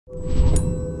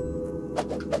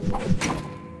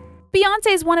Beyoncé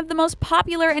is one of the most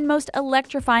popular and most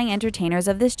electrifying entertainers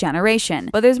of this generation,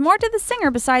 but there's more to the singer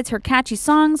besides her catchy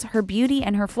songs, her beauty,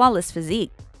 and her flawless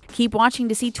physique. Keep watching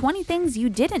to see 20 things you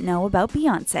didn't know about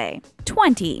Beyoncé.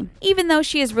 20. Even though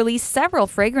she has released several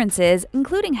fragrances,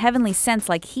 including heavenly scents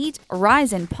like Heat,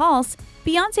 Rise, and Pulse,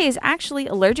 Beyoncé is actually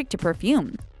allergic to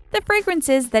perfume. The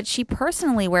fragrances that she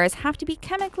personally wears have to be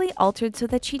chemically altered so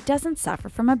that she doesn't suffer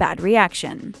from a bad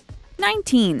reaction.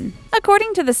 19.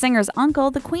 According to the singer's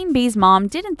uncle, the Queen Bey's mom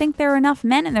didn't think there were enough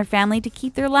men in their family to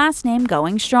keep their last name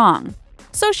going strong.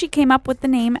 So she came up with the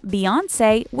name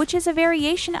Beyonce, which is a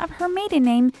variation of her maiden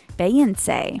name,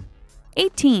 Beyonce.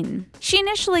 18. She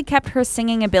initially kept her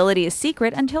singing ability a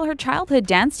secret until her childhood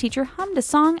dance teacher hummed a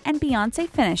song and Beyoncé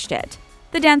finished it.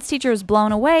 The dance teacher was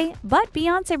blown away, but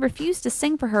Beyoncé refused to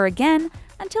sing for her again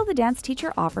until the dance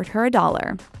teacher offered her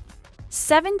 $1.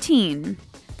 17.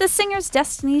 The singer's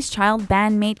Destiny's Child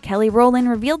bandmate Kelly Rowland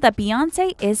revealed that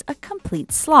Beyoncé is a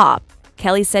complete slob.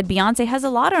 Kelly said Beyoncé has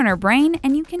a lot on her brain,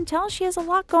 and you can tell she has a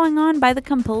lot going on by the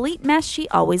complete mess she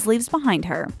always leaves behind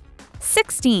her.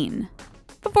 16.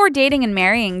 Before dating and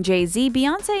marrying Jay-Z,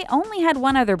 Beyoncé only had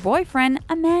one other boyfriend,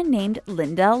 a man named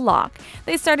Linda Locke.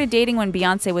 They started dating when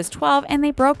Beyoncé was 12, and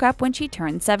they broke up when she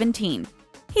turned 17.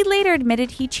 He later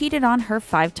admitted he cheated on her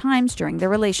 5 times during their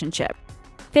relationship.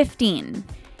 15.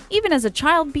 Even as a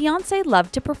child, Beyoncé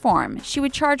loved to perform. She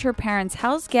would charge her parents'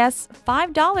 house guests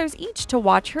 $5 each to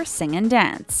watch her sing and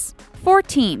dance.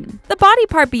 14. The body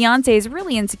part Beyoncé is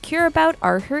really insecure about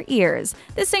are her ears.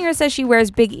 The singer says she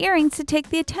wears big earrings to take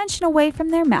the attention away from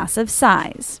their massive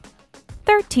size.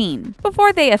 13.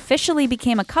 Before they officially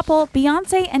became a couple,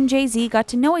 Beyoncé and Jay-Z got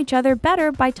to know each other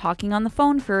better by talking on the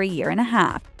phone for a year and a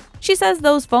half. She says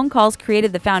those phone calls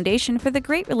created the foundation for the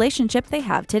great relationship they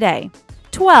have today.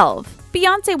 12.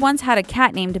 Beyoncé once had a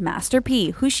cat named Master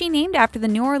P, who she named after the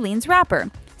New Orleans rapper.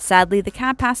 Sadly, the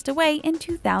cat passed away in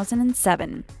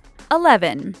 2007.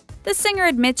 11. The singer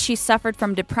admits she suffered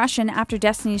from depression after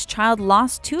Destiny's Child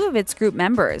lost 2 of its group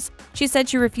members. She said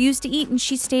she refused to eat and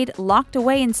she stayed locked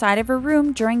away inside of her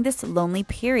room during this lonely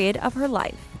period of her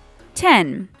life.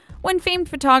 10. When famed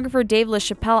photographer Dave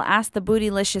LaChapelle asked the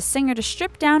bootylicious singer to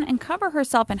strip down and cover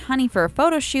herself in honey for a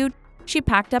photo shoot, she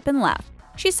packed up and left.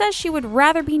 She says she would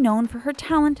rather be known for her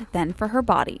talent than for her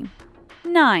body.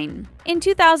 9. In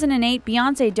 2008,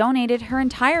 Beyoncé donated her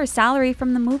entire salary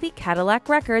from the movie Cadillac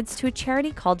Records to a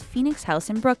charity called Phoenix House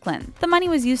in Brooklyn. The money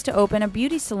was used to open a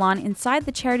beauty salon inside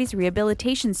the charity's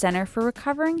rehabilitation center for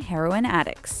recovering heroin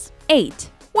addicts.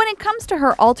 8. When it comes to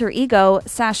her alter ego,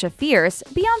 Sasha Fierce,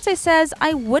 Beyoncé says,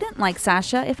 "I wouldn't like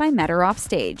Sasha if I met her off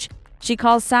stage." She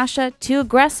calls Sasha too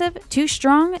aggressive, too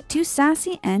strong, too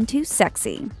sassy, and too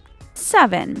sexy.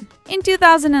 7. In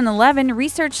 2011,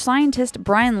 research scientist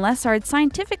Brian Lessard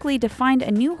scientifically defined a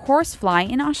new horsefly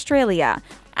in Australia.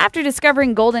 After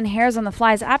discovering golden hairs on the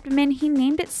fly's abdomen, he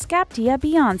named it Scaptia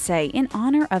Beyoncé in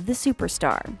honor of the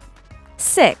superstar.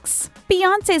 6.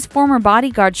 Beyoncé's former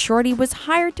bodyguard Shorty was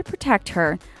hired to protect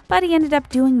her, but he ended up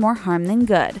doing more harm than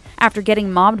good. After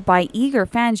getting mobbed by eager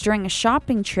fans during a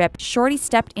shopping trip, Shorty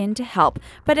stepped in to help,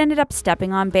 but ended up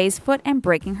stepping on Bey's foot and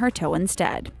breaking her toe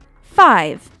instead.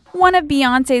 5. One of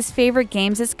Beyoncé's favorite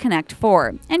games is Connect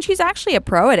 4, and she's actually a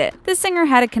pro at it. The singer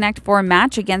had a Connect 4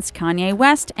 match against Kanye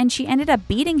West, and she ended up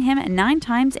beating him 9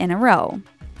 times in a row.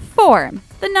 4.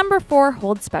 The number 4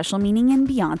 holds special meaning in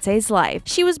Beyoncé's life.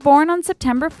 She was born on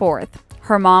September 4th.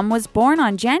 Her mom was born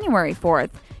on January 4th.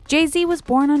 Jay-Z was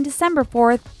born on December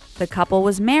 4th. The couple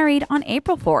was married on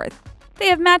April 4th. They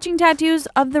have matching tattoos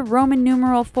of the Roman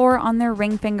numeral 4 on their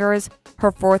ring fingers.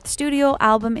 Her 4th studio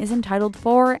album is entitled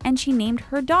 4, and she named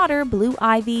her daughter Blue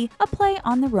Ivy, a play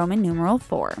on the Roman numeral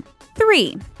 4.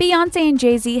 3. Beyoncé and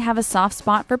Jay-Z have a soft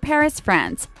spot for Paris,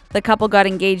 France. The couple got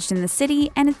engaged in the city,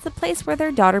 and it's the place where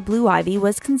their daughter Blue Ivy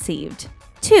was conceived.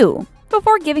 2.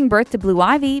 Before giving birth to Blue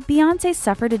Ivy, Beyoncé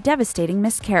suffered a devastating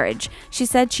miscarriage. She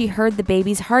said she heard the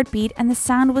baby's heartbeat, and the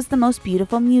sound was the most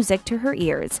beautiful music to her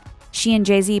ears. She and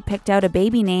Jay-Z picked out a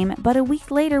baby name, but a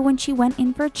week later when she went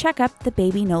in for a checkup, the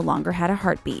baby no longer had a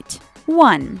heartbeat.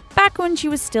 1. Back when she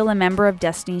was still a member of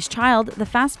Destiny's Child, the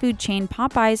fast food chain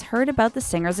Popeyes heard about the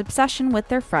singer's obsession with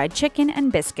their fried chicken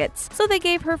and biscuits, so they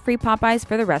gave her free Popeyes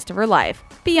for the rest of her life.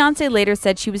 Beyoncé later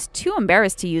said she was too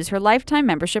embarrassed to use her lifetime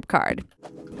membership card.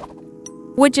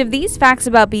 Which of these facts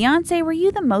about Beyoncé were you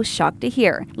the most shocked to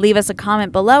hear? Leave us a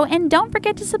comment below and don't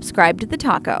forget to subscribe to The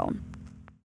Taco.